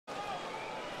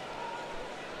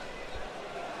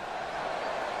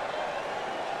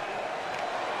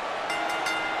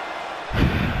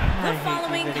The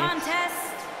following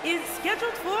contest is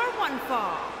scheduled for one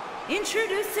fall.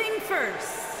 Introducing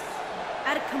first,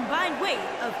 at a combined weight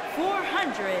of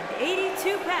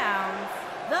 482 pounds,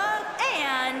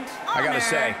 I gotta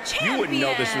say, you wouldn't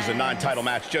know this was a non-title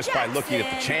match just by looking at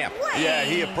the champ. Yeah,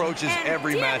 he approaches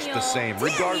every match the same,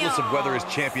 regardless of whether his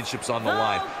championship's on the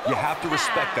line. You have to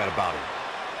respect that about him.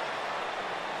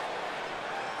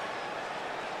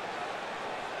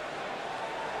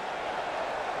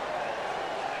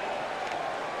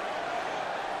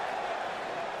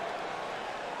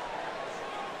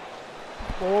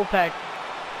 Wolfpack.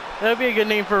 That would be a good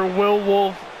name for Will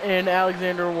Wolf and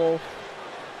Alexander Wolf.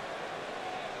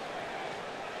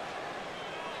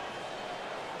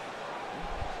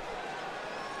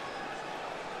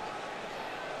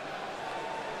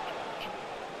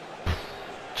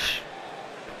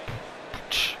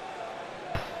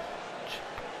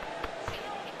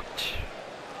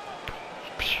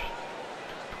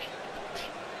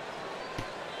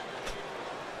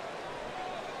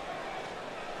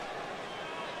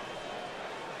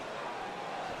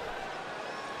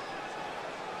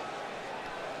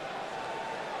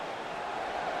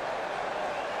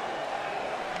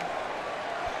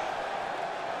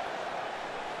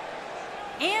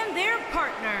 And their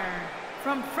partner,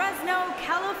 from Fresno,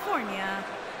 California,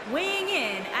 weighing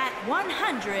in at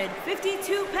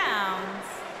 152 pounds,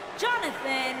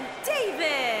 Jonathan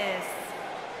Davis.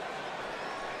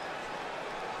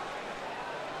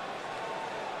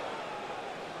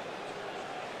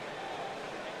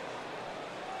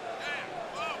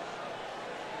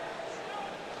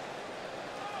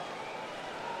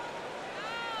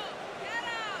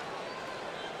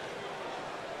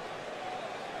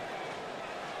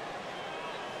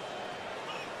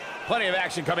 Plenty of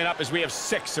action coming up as we have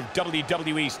 6 of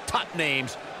WWE's top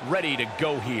names ready to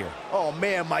go here. Oh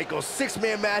man, Michael,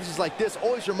 6-man matches like this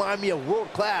always remind me of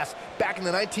world class back in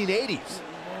the 1980s.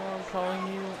 Now I'm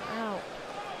calling you out.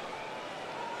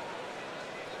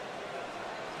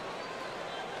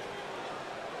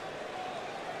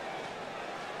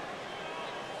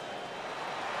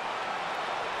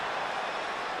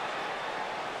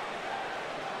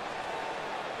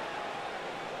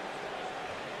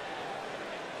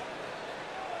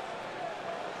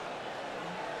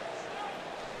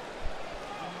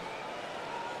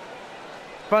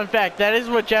 Fun fact, that is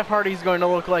what Jeff Hardy's going to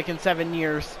look like in 7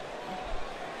 years.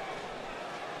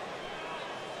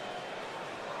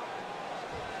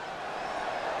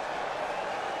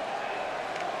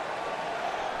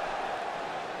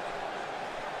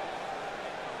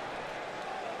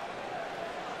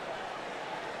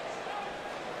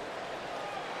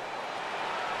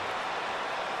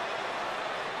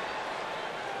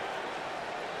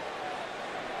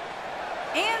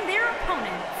 And their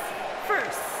opponents,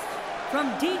 first, from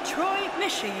Detroit,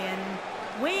 Michigan,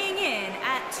 weighing in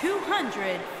at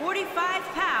 245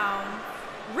 pounds,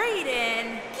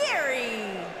 Raiden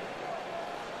Gary.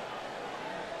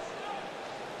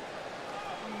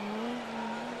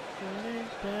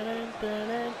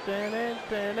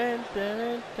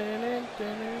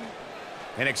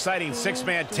 An exciting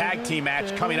 6-man tag team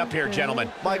match coming up here, gentlemen.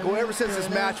 Michael, ever since this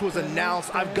match was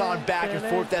announced, I've gone back and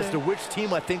forth as to which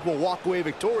team I think will walk away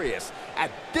victorious. At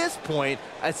this point,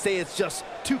 I'd say it's just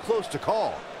too close to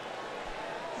call.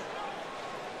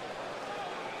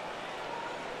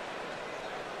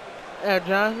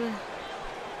 Jonathan?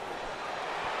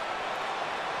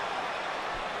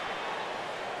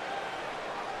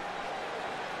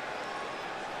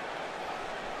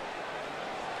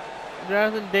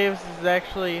 Jonathan Davis has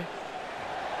actually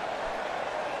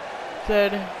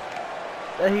said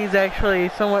that he's actually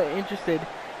somewhat interested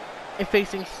in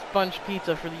facing Sponge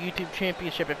Pizza for the YouTube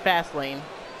Championship at Fastlane.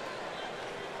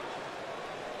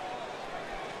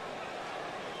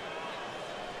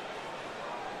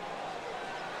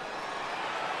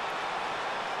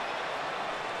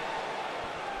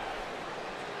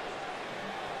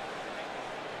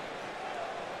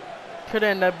 Could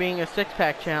end up being a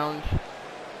 6-pack challenge.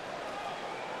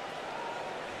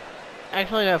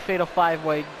 Actually, no, Fatal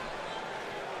 5-way.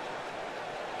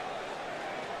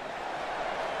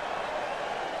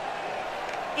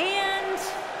 And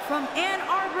from Ann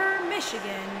Arbor,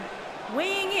 Michigan,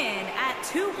 weighing in at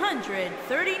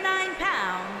 239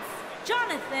 pounds,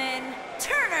 Jonathan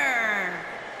Turner.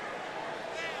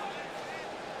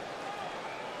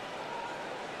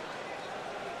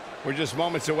 We're just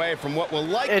moments away from what will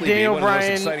likely be one of the most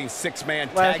exciting 6-man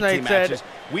tag team matches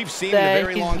we've seen in a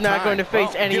very long time. He's not going to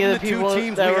face any of the people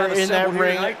that were in that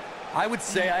ring. Tonight, I would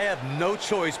say I have no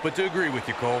choice but to agree with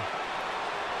you, Cole.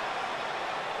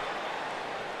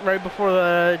 Right before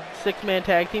the 6-man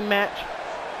tag team match.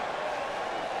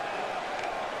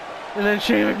 And then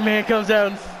Shane McMahon comes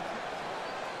out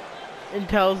and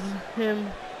tells him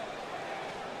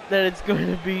that it's going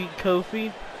to be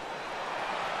Kofi.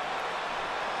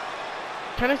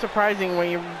 Kind of surprising when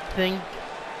you think,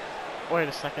 wait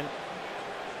a second.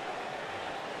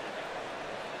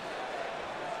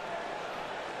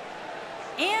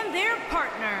 And their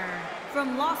partner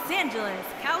from Los Angeles,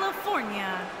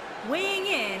 California, weighing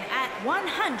in at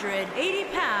 180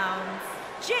 pounds,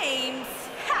 James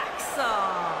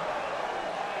Hacksaw.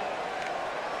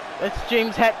 That's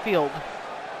James Hetfield.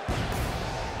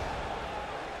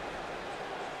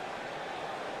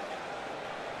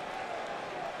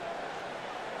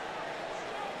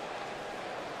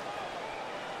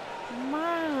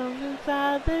 Miles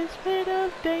inside this pit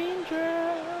of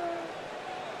danger,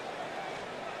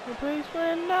 a place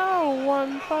where no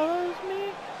one follows me.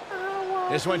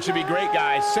 This one should be great,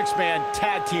 guys. Six-man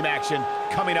tag team action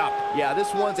coming up. Yeah,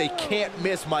 this one's a can't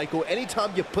miss, Michael.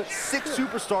 Anytime you put 6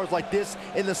 superstars like this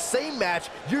in the same match,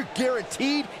 you're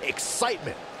guaranteed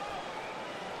excitement.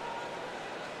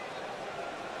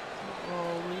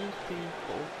 All these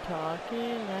people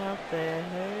talking out their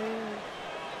heads.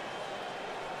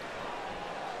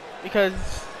 Because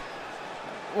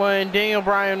when Daniel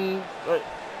Bryan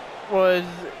was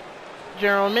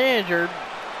general manager,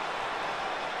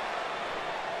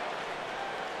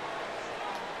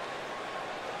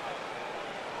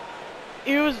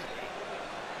 he was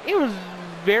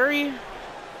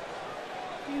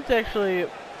actually,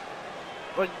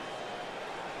 like,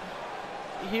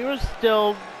 he was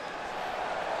still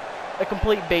a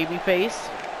complete baby face,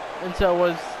 and so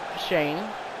was Shane.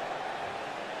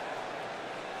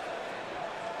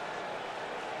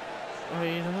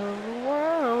 Weight of the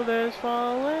world is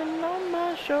falling on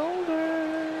my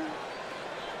shoulders.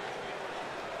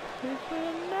 It's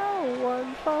when no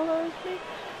one follows me,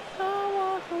 I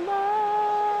walk alone.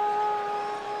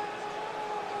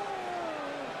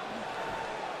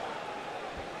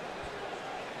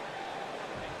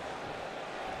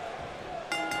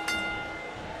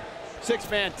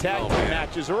 Six-man tag team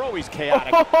matches are always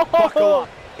chaotic. Buckle up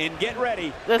and get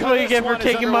ready. That's what you get for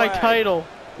taking my title.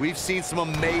 We've seen some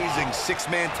amazing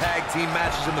six-man tag team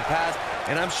matches in the past,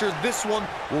 and I'm sure this one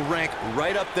will rank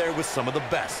right up there with some of the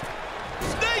best.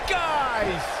 Snake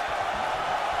Eyes!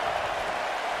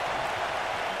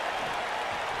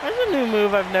 That's a new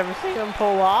move I've never seen him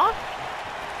pull off.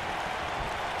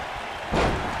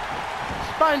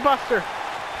 Spine Buster.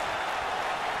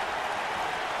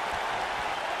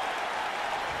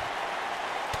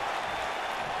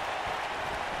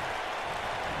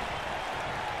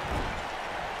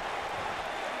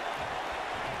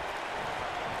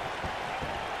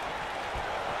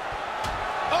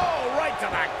 To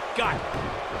the gut.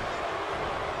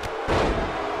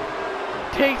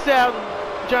 Takes out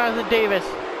Jonathan Davis.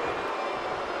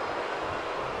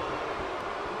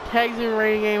 Tags in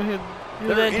RatinGaming,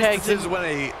 who then tags in when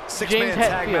a six-man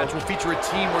tag match will feature a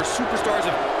team where superstars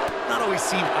have not always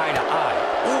seen eye to eye,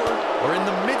 or are in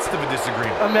the midst of a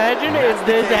disagreement. Imagine if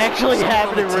this actually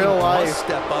happened in real life. Must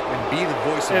step up and be the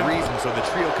voice of reason so the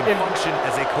trio can function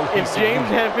as a cohesive If James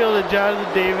Hetfield and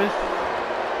Jonathan Davis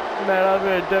met up in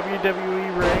a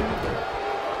WWE ring,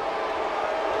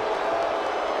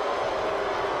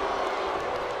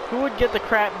 who would get the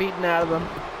crap beaten out of them?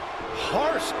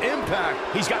 Harsh impact.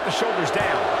 He's got the shoulders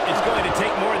down. It's going to take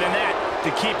more than that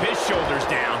to keep his shoulders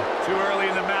down. Too early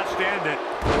in the match to end it.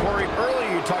 Corey,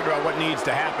 earlier you talked about what needs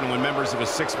to happen when members of a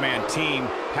six-man team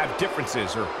have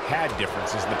differences or had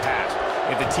differences in the past.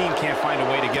 If the team can't find a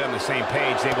way to get on the same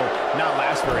page, they will not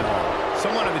last very long.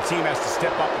 Someone on the team has to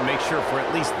step up and make sure for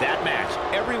at least that match,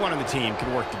 everyone on the team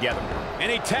can work together.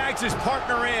 And he tags his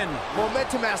partner in.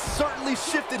 Momentum has certainly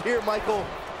shifted here, Michael.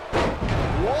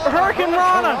 Hurricane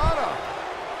Rana!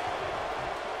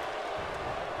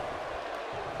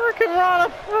 Hurricane Rana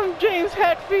from James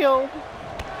Hetfield.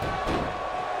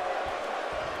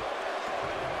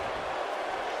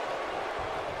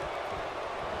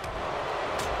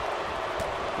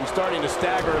 He's starting to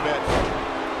stagger a bit.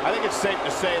 I think it's safe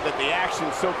to say that the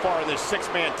action so far in this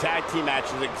six-man tag team match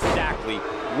is exactly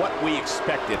what we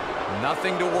expected.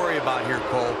 Nothing to worry about here,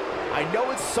 Cole. I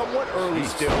know it's somewhat early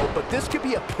still, but this could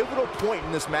be a pivotal point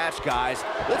in this match, guys.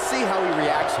 Let's see how he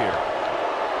reacts here.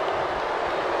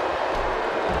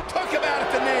 Took him out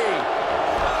at the knee.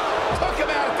 Took him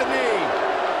out at the knee.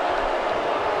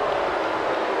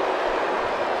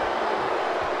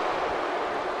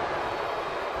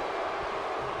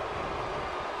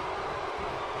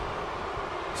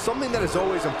 Something that is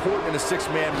always important in a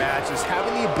six-man match is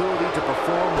having the ability to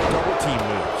perform double team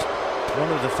moves. One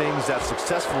of the things that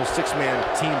successful six-man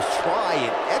teams try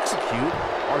and execute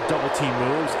are double team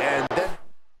moves, and then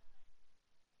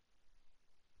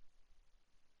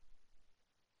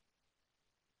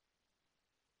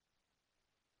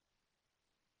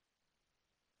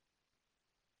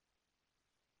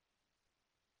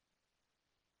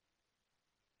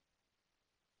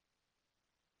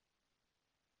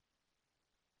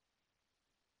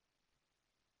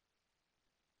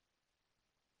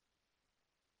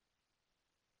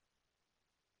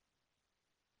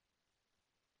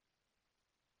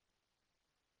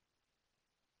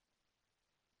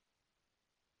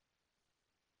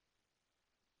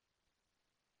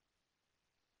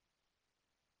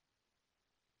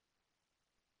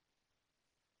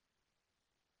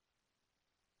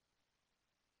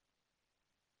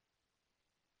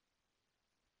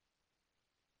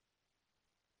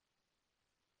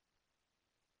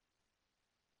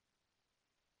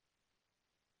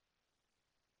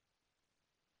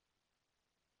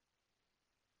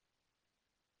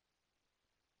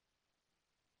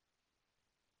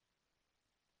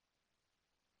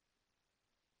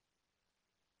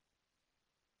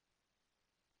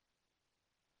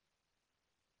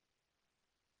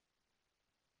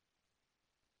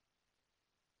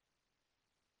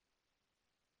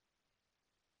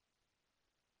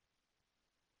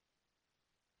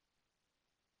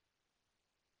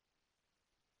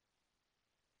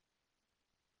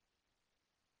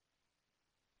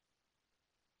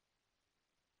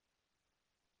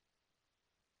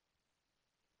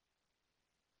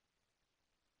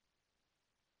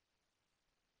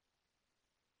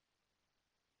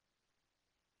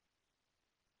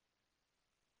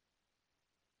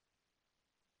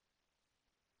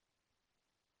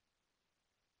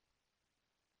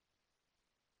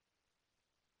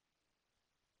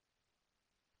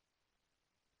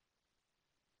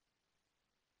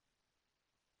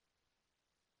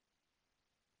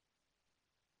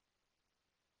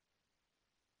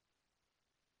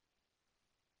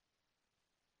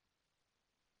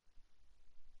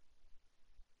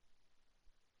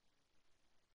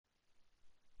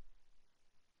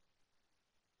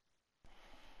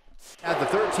Have the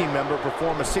third team member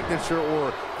perform a signature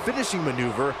or finishing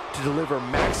maneuver to deliver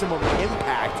maximum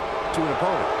impact to an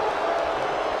opponent.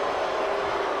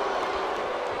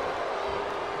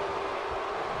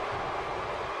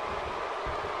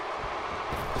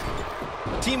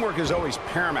 Teamwork is always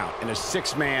paramount in a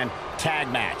six-man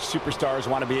tag match. Superstars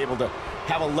want to be able to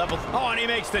have a level. Oh, and he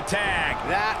makes the tag.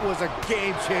 That was a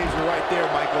game changer right there,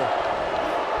 Michael.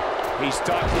 He's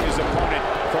stalking his opponent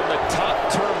from the top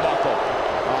turnbuckle.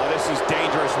 Oh, this is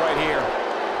dangerous right here.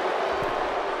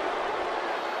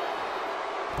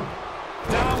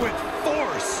 Down with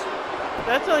force.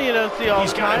 That's all you don't see all the time.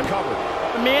 He's got him covered.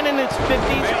 A man in his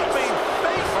 50s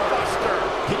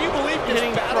Can you believe this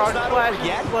hitting battle's frog not splashes over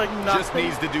yet? like nothing. Just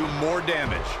needs to do more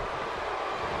damage.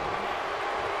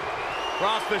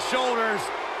 Across the shoulders.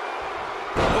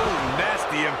 Oh,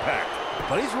 nasty impact.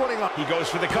 But he's running off. He goes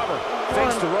for the cover.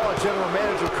 Thanks to Raw General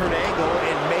Manager KoRn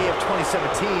in May of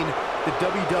 2017, the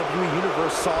WWE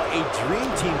Universe saw a dream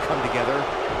team come together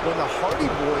when the Hardy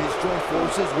Boys joined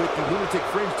forces with the Lunatic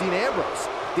Fringe Dean Ambrose.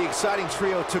 The exciting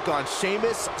trio took on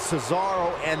Sheamus,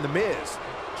 Cesaro, and The Miz.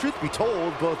 Truth be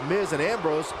told, both Miz and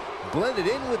Ambrose blended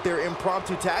in with their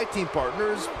impromptu tag team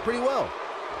partners pretty well.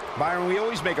 Byron, we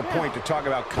always make a point to talk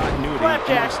about continuity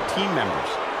Flapjack. amongst team members.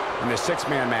 In the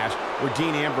six-man match, where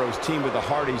Dean Ambrose teamed with the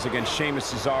Hardys against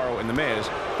Sheamus, Cesaro, and The Miz,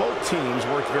 both teams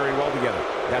worked very well together.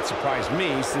 That surprised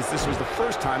me, since this was the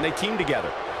first time they teamed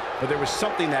together. But there was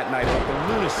something that night about the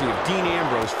lunacy of Dean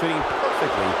Ambrose fitting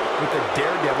perfectly with the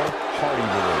Daredevil Hardy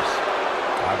Boys.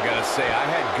 I've got to say, I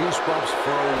had goosebumps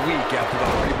for a week after the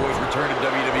Hardy Boys returned to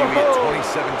WWE at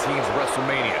 2017's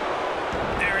WrestleMania.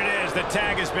 There it is. The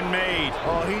tag has been made.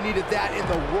 Oh, he needed that in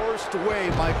the worst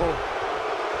way, Michael.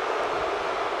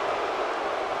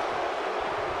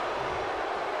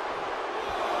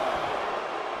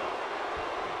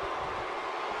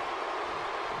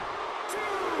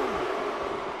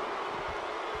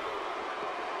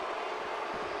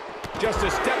 Just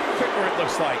a step quicker, it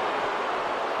looks like.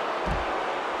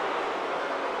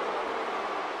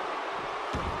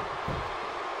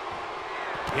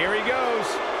 Here he goes.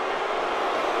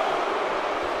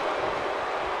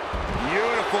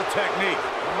 Beautiful technique.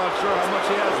 I'm not sure how much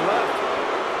he has left.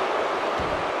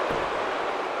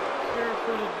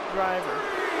 Barefooted driver.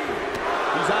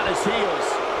 He's on his heels.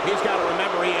 He's got to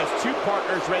remember he has two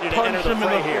partners ready to Punch enter the him in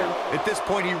fray the here. face. At this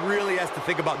point, he really has to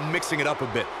think about mixing it up a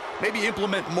bit. Maybe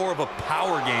implement more of a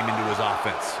power game into his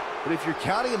offense. But if you're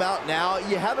counting him out now,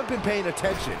 you haven't been paying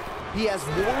attention. He has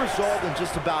more resolve than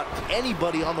just about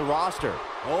anybody on the roster.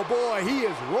 Oh boy, he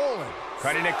is rolling.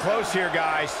 Cutting it close here,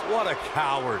 guys. What a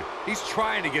coward. He's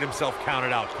trying to get himself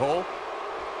counted out, Cole.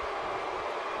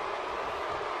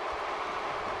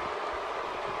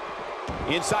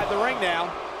 Inside the ring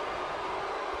now.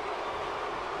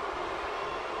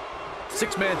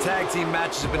 Six-man tag team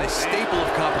matches have been a staple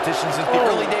of competition since the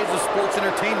early days of sports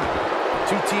entertainment.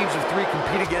 Two teams of three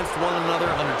compete against one another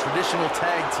under traditional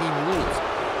tag team rules.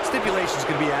 Stipulations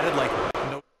can be added like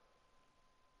no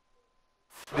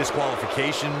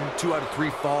disqualification, 2 out of 3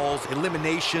 falls,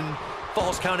 elimination,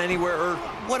 falls count anywhere, or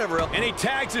whatever else. And he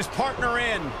tags his partner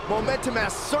in. Momentum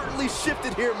has certainly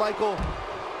shifted here, Michael.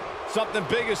 Something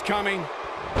big is coming.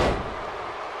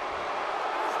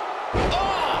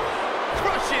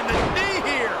 Crushing the knee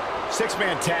here.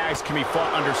 Six-man tags can be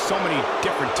fought under so many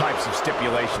different types of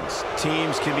stipulations.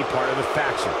 Teams can be part of the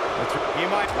faction. He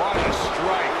might want to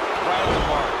strike right on the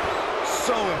mark.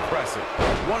 So impressive.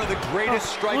 One of the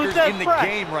greatest strikers in the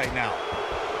game right now.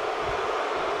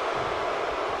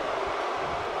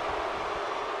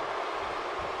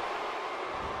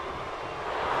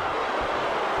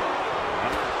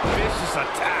 Vicious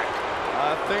attack.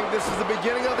 I think this is the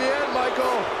beginning of the end,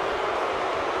 Michael.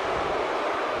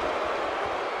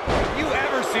 Have you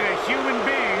ever seen a human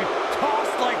being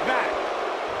tossed like that?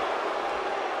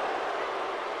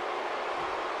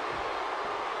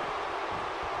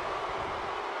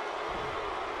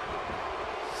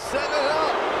 Set it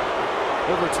up.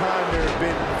 Over time, there have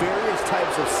been various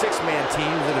types of six-man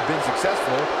teams that have been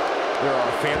successful. There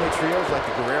are family trios like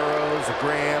the Guerreros, the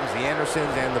Grahams, the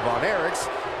Andersons, and the Von Erichs.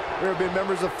 There have been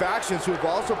members of factions who have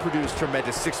also produced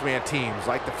tremendous six-man teams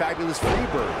like the Fabulous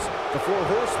Freebirds, the Four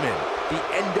Horsemen, the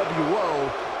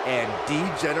NWO, and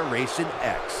D-Generation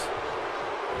X.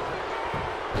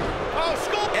 Oh,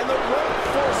 skull! And the rope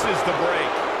forces the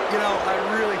break. You know, I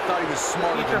really thought he was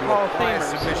smart enough to apply a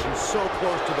submission so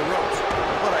close to the ropes,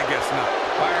 but I guess not.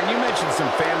 Byron, you mentioned some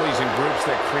families and groups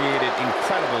that created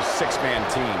incredible six-man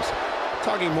teams.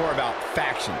 Talking more about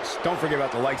factions, don't forget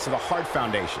about the likes of the Hart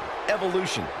Foundation,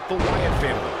 Evolution, the Wyatt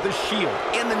family, the Shield,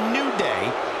 and the New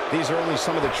Day These are only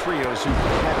some of the trios who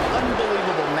had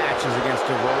unbelievable matches against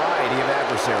a variety of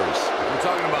adversaries. We're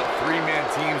talking about three-man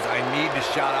teams. I need to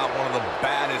shout out one of the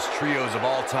baddest trios of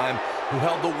all time who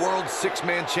held the World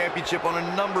Six-Man Championship on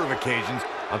a number of occasions.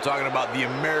 I'm talking about the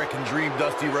American Dream,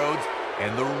 Dusty Rhodes,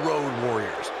 and the Road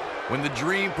Warriors. When the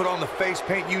Dream put on the face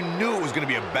paint, you knew it was going to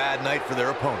be a bad night for their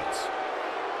opponents.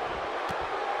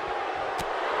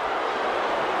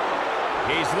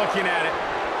 He's looking at it.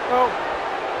 Oh.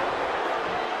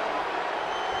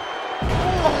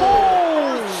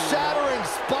 Shattering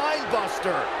spine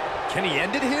buster. Can he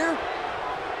end it here?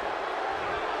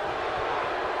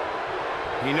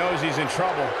 He knows he's in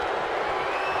trouble.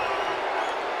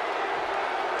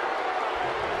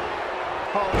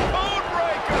 Code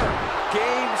breaker.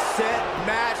 Game, set,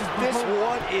 match. This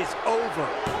one is over.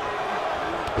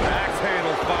 Axe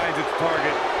handle finds its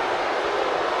target.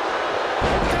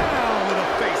 Down with a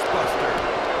face buster.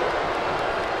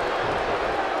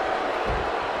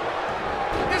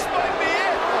 This might be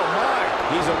it. Oh, my.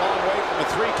 He's a long way from a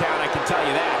 3 count, I can tell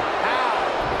you that. How?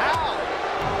 How?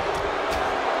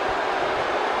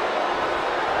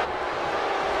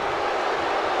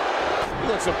 He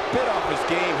looks a bit off his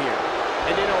game here.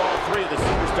 And you know, all 3 of the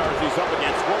superstars he's up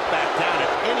against won't back down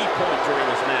at any point during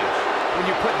this match. When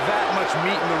you put that much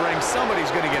meat in the ring, somebody's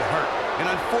going to get hurt. And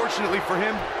unfortunately for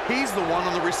him, he's the one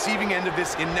on the receiving end of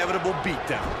this inevitable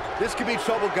beatdown. This could be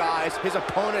trouble, guys. His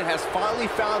opponent has finally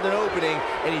found an opening,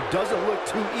 and he doesn't look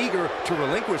too eager to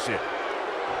relinquish it.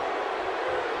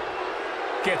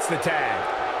 Gets the tag.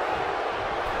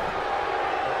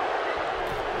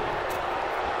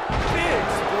 Big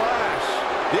splash.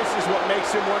 This is what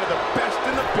makes him one of the best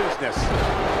in the business.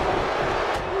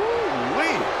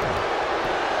 Ooh-wee.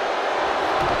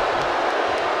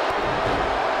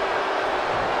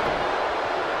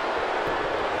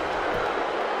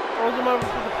 Throws him over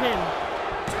for the pin.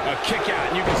 A kick out,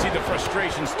 and you can see the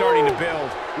frustration starting to build.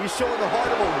 He's showing the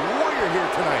heart of a warrior here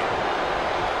tonight.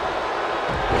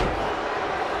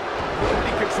 He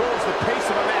controls the pace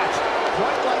of a match,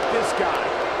 quite like this guy.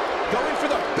 Going for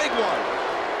the big one.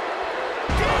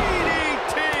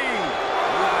 DDT!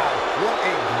 Wow, what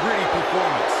a gritty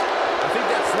performance. I think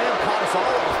that slam caught us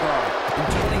all off guard. In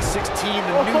 2016,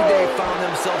 the New Day found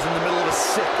themselves in the middle of a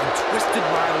sick and twisted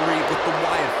rivalry with the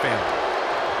Wyatt family.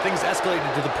 Things escalated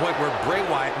to the point where Bray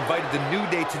Wyatt invited the New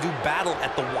Day to do battle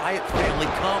at the Wyatt family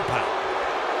compound.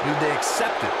 New Day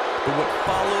accepted, but what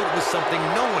followed was something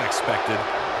no one expected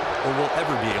or will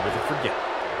ever be able to forget.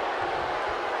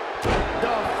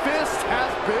 The fist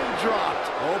has been dropped.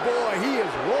 Oh boy, he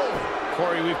is rolling.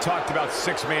 Corey, we've talked about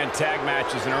 6-man tag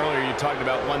matches, and earlier you talked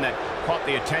about one that caught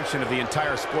the attention of the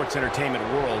entire sports entertainment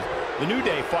world. The New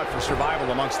Day fought for survival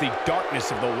amongst the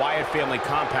darkness of the Wyatt family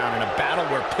compound in a battle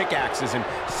where pickaxes and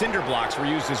cinder blocks were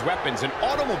used as weapons and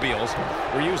automobiles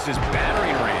were used as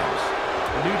battering rams.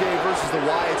 The New Day versus the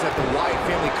Wyatts at the Wyatt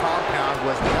family compound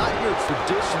was not your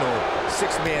traditional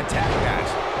 6-man tag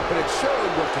match, but it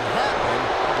showed what can happen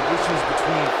when issues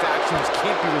between factions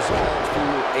can't be resolved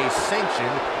through a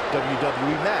sanctioned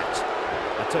WWE match.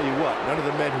 I'll tell you what, none of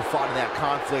the men who fought in that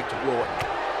conflict will...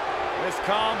 This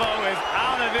combo is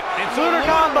out of it. It's a Lunar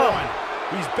combo. one.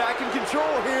 He's back in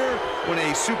control here. When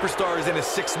a superstar is in a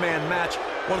 6-man match,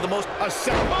 one of the most... A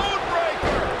code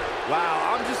breaker.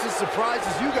 Wow, I'm just as surprised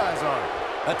as you guys are.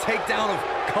 A takedown of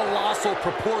colossal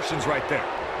proportions right there.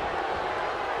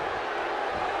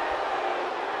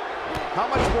 How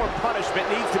much more punishment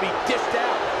needs to be dished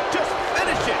out? Just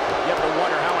finish it. You have to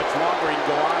wonder how much longer he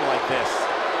can go on like this.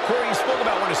 Corey, you spoke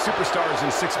about one of superstars in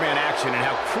 6-man action and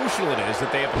how crucial it is that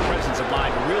they have the presence of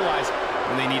mind to realize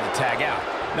when they need to tag out.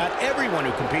 Not everyone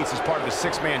who competes as part of a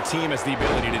 6-man team has the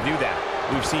ability to do that.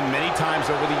 We've seen many times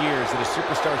over the years that a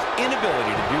superstar's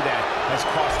inability to do that has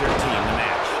cost their team the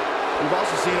match. We've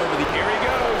also seen over the... Here he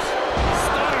goes.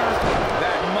 Stunner.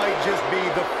 That might just be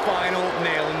the final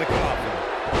nail in the coffin.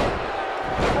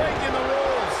 Breaking the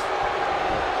rules.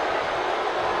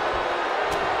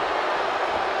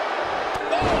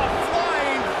 Oh, a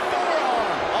flying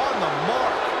forearm on the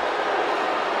mark.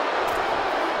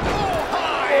 Oh,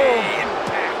 high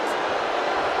impact.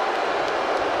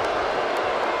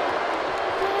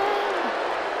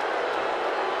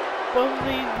 Both of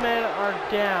these men are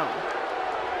down.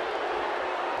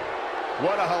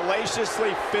 What a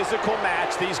hellaciously physical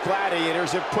match these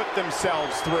gladiators have put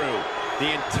themselves through.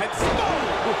 The intensity.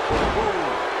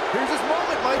 Here's his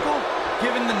moment, Michael.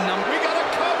 Given the number... We got a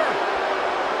cover.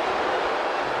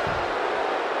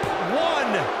 1,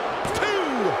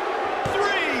 2,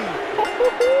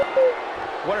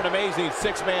 3. What an amazing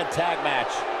 6-man tag match.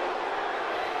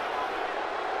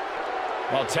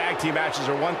 Well, tag team matches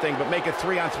are one thing, but make it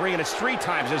 3-on-3 and it's 3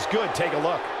 times as good. Take a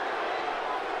look.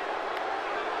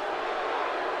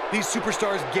 These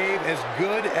superstars gave as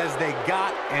good as they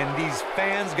got, and these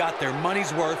fans got their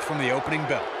money's worth from the opening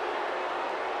bell.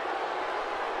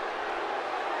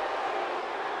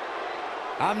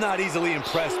 I'm not easily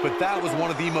impressed, but that was one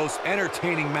of the most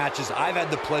entertaining matches I've had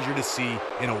the pleasure to see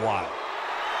in a while.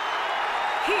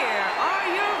 Here are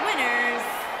your winners,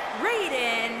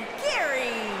 Raiden,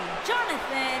 Gary,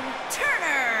 Jonathan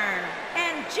Turner,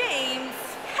 and James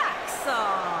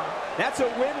Hacksaw. That's a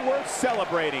win worth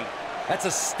celebrating. That's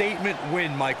a statement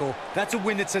win, Michael. That's a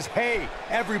win that says, hey,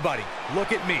 everybody,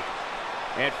 look at me.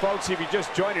 And folks, if you're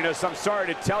just joining us, I'm sorry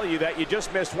to tell you that you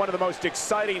just missed one of the most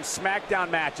exciting SmackDown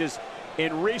matches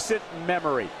in recent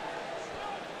memory.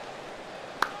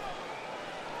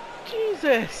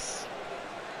 Jesus.